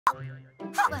1,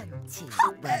 2,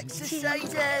 1,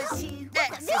 exercises.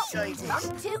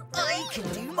 I can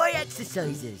do my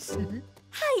exercises.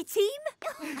 Hi, team.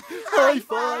 High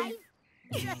five.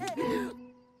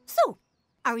 So,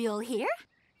 are we all here?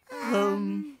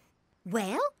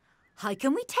 Well, how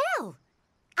can we tell?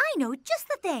 I know just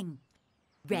the thing.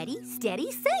 Ready,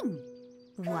 steady, sing.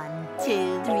 1,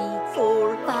 2, 3,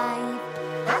 4, 5.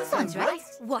 That sounds right.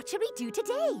 What shall we do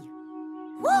today?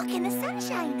 Walk in the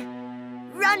sunshine.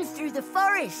 Run through the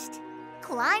forest.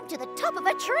 Climb to the top of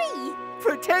a tree.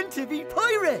 Pretend to be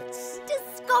pirates.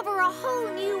 Discover a whole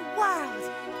new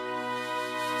world.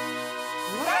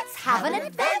 Let's have an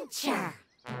adventure.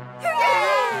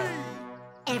 Hooray!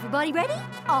 Everybody ready?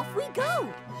 Off we go.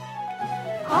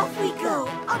 Off we go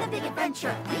on a big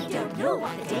adventure. We don't know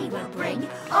what the day will bring.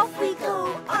 Off we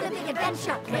go on a big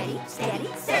adventure. Ready, steady,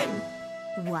 sing.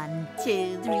 1,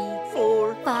 2, 3,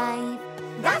 4, 5.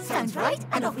 That sounds right,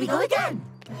 and off we go again.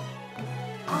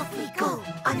 Off we go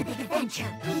on a big adventure.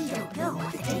 We don't know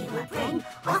what the day will bring.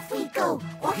 Off we go,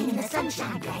 walking in the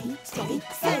sunshine. Ready, steady,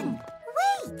 sing.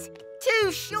 Wait!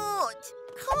 Too short.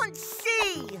 Can't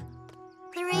see.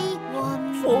 3,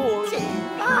 1, 4, 2, 5.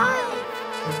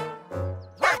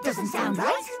 That doesn't sound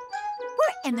right.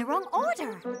 We're in the wrong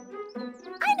order.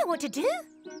 I know what to do.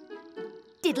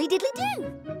 Diddly diddly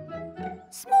do.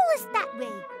 Smallest that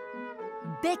way.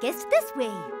 Biggest this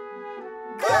way.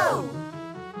 Go!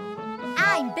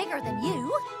 I'm bigger than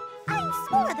you. I'm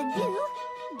smaller than you.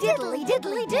 Diddly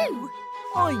diddly do.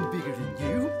 I'm bigger than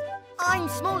you. I'm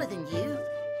smaller than you.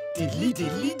 Diddly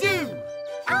diddly do.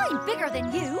 I'm bigger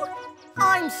than you.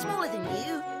 I'm smaller than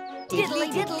you.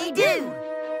 Diddly diddly do.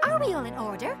 Are we all in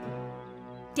order?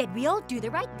 Did we all do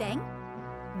the right thing?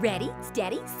 Ready,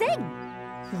 steady, sing.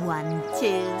 1, 2, 3,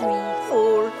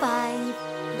 4, 5.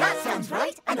 That sounds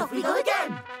right, and off we go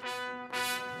again.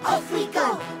 Off we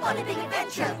go on a big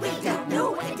adventure. We don't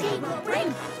know what the day will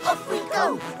bring. Off we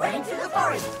go, running through the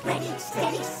forest. Ready,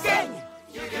 steady, sing.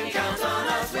 You can count on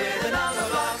us with the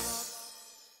Numberblocks.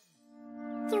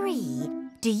 3.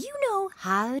 Do you know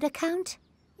how to count?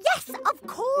 Yes, of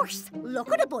course.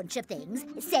 Look at a bunch of things,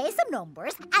 say some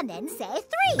numbers, and then say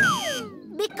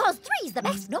 3. Because 3's the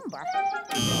best number.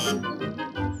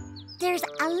 There's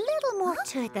a little more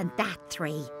to it than that,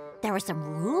 3. There are some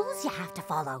rules you have to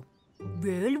follow.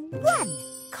 Rule 1.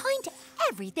 Count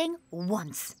everything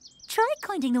once. Try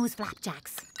counting those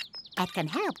flapjacks. It can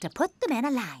help to put them in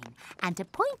a line and to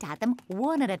point at them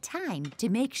one at a time to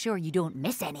make sure you don't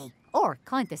miss any. Or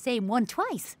count the same one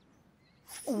twice.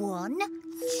 1,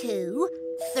 2,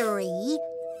 3,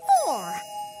 4.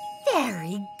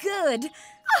 Very good.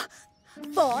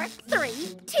 4,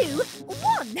 3, 2,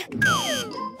 1.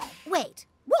 Wait,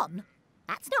 1?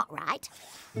 That's not right.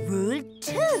 Rule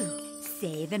 2.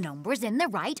 Say the numbers in the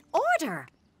right order.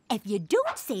 If you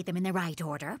don't say them in the right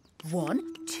order,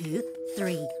 1, 2,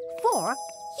 3, 4,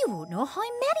 you won't know how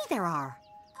many there are.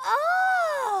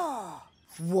 Oh!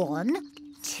 1,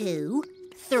 2,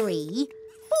 3,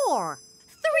 4.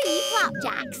 3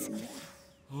 flapjacks.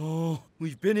 Oh,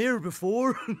 we've been here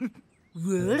before.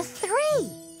 Rule 3.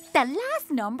 The last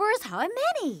number is how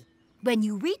many. When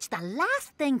you reach the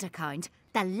last thing to count,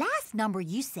 the last number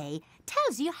you say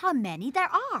tells you how many there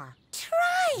are.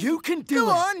 Try! You can do it.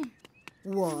 Go on.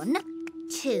 1,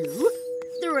 2,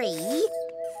 3,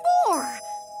 4.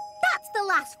 That's the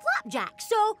last flapjack,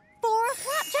 so 4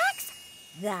 flapjacks?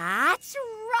 That's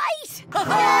right! Oh,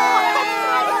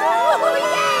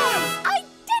 yes! I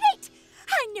did it!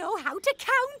 I know how to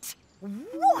count.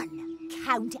 1.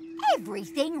 Count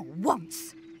everything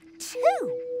once. 2.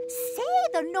 Say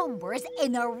the numbers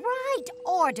in the right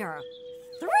order.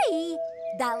 3.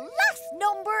 The last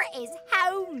number is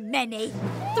how many.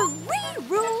 3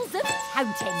 rules of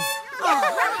counting.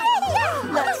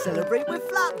 Let's celebrate with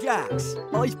flapjacks.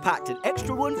 I've packed an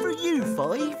extra one for you,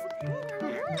 5.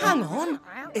 Hang on,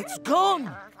 it's gone.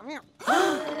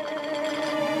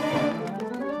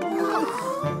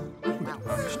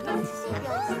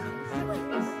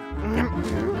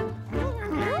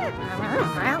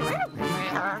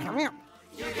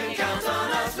 You can count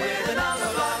on us with the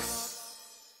Numberblocks.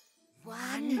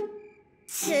 1,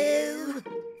 2,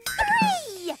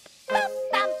 3. Bum,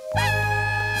 bum, bum.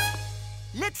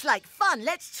 Looks like fun.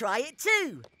 Let's try it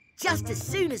too. Just as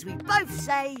soon as we both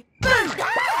say boom.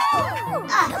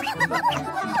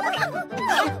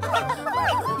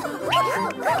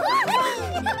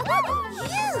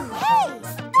 Hey,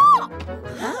 stop!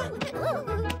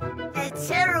 A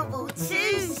terrible 2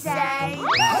 say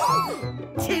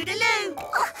toodaloo.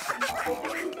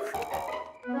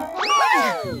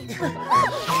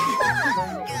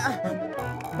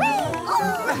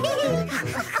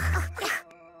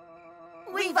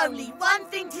 We've only one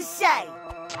thing to say.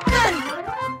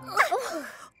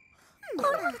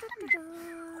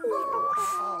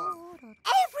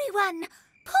 Everyone,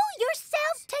 pull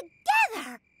yourselves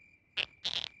together.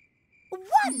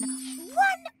 One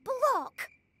block.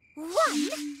 1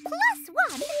 plus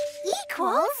 1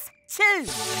 equals 2.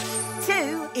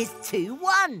 2 is 2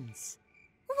 ones.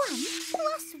 1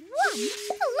 plus 1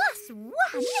 plus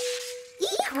 1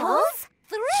 equals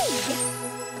 3.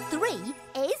 3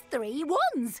 is 3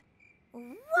 ones.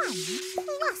 1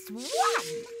 plus 1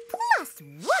 plus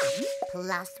 1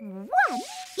 plus 1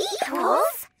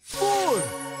 equals 4.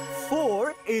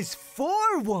 4 is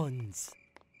 4 ones.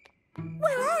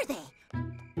 Where are they?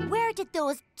 Where did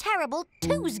those terrible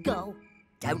 2s go?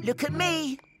 Don't look at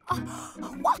me.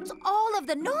 What's all of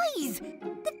the noise?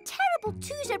 The terrible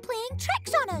 2s are playing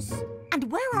tricks on us.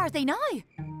 And where are they now?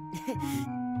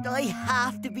 I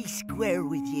have to be square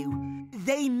with you.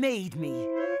 They made me.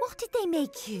 What did they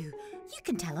make you? You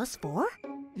can tell us 4.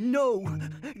 No,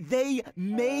 they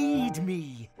made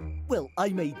me. Well, I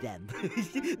made them.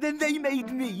 Then they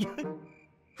made me.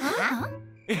 Huh?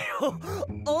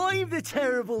 I'm the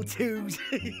terrible 2s.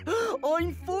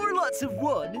 I'm 4 lots of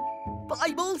 1, but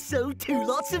I'm also 2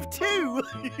 lots of 2.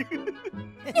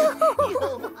 You're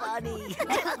funny.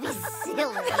 Don't be silly.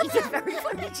 It's very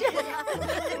funny.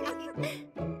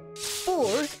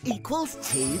 4 equals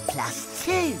 2 plus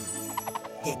 2.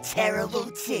 The terrible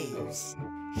 2s.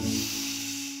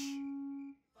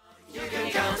 You can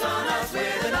count on us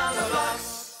with the Numberblocks.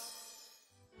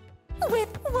 With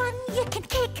 1 you can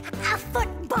kick a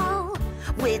football.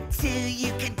 With 2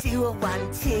 you can do a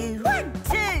 1-2.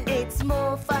 1-2. It's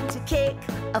more fun to kick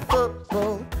a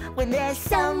football when there's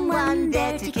someone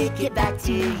there to kick it back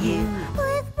to you.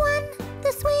 With 1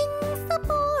 the swings are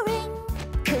boring.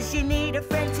 'Cause you need a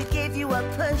friend to give you a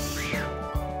push.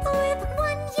 With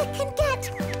 1 you can get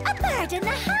a bird in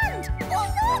the hand. Oh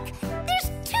look, there's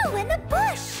 2 in the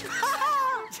bush.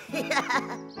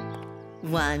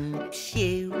 1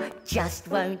 shoe just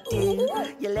won't do.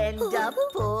 You'll end up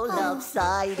all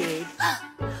lopsided.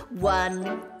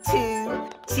 1,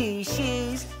 2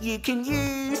 shoes you can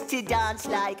use to dance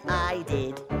like I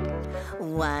did.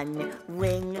 1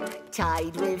 wing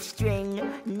tied with string,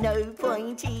 no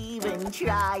point even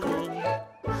trying.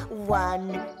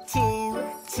 1,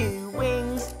 2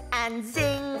 wings, and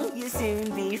zing, you'll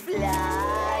soon be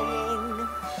flying.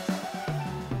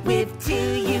 With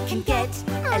 2 you can get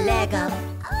a leg up.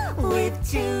 With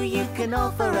 2 you can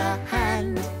offer a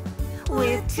hand.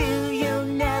 With 2 you'll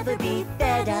never be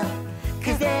fed up,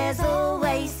 'cause there's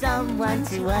always someone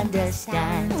to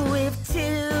understand. With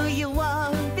 2 you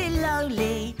won't be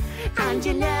lonely, and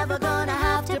you're never gonna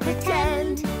have to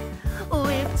pretend.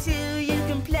 With 2 you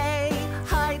can play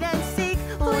hide and seek.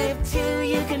 With 2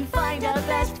 you can find a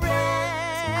best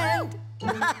friend.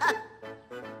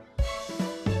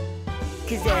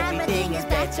 'Cause everything is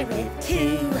better with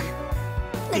 2.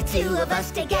 The 2 of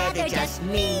us together, just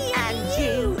me and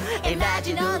you.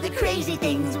 Imagine all the crazy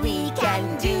things we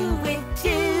can do with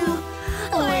 2.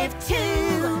 With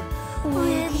 2.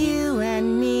 With you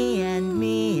and me and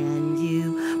me and you.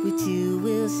 With 2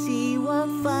 we'll see what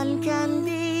fun can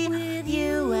be. With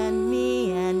you and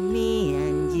me and me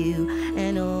and you.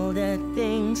 And all the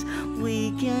things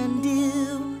we can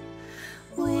do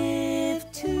with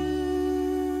 2.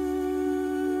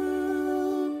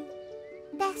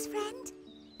 Best friend?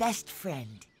 Best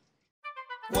friend.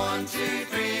 1, 2,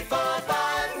 3, 4,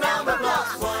 5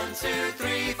 Numberblocks. 1, 2,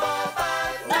 3, 4,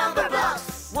 5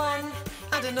 Numberblocks. 1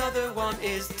 and another 1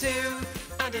 is 2,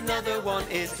 and another 1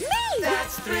 is me.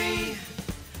 That's 3.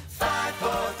 5,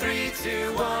 4, 3,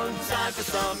 2, 1. Time for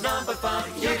some number fun.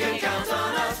 You can count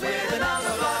on us with the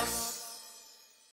Numberblocks.